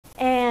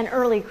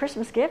early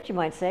Christmas gift, you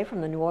might say,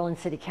 from the New Orleans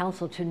City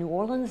Council to New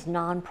Orleans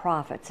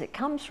nonprofits. It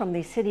comes from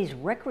the city's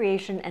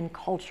Recreation and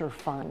Culture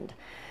Fund.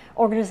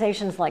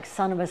 Organizations like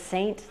Son of a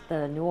Saint,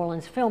 the New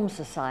Orleans Film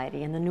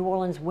Society, and the New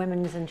Orleans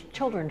Women's and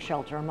Children's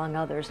Shelter, among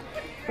others,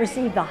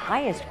 received the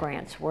highest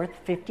grants worth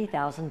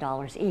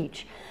 $50,000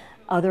 each.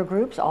 Other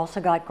groups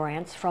also got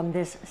grants from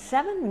this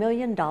 $7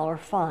 million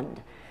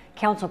fund.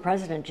 Council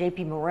President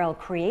J.P. Morrell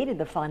created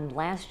the fund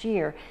last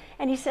year,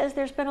 and he says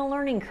there's been a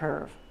learning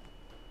curve.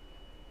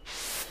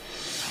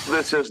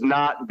 This has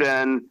not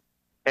been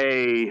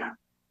a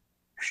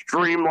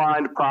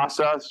streamlined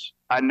process.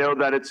 I know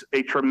that it's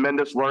a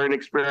tremendous learning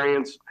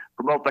experience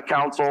for both the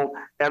council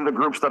and the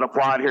groups that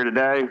applied here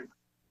today.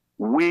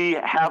 We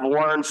have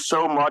learned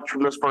so much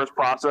from this first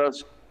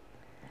process.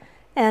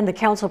 And the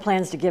council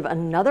plans to give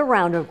another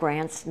round of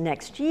grants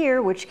next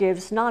year, which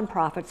gives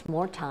nonprofits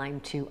more time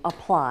to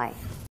apply.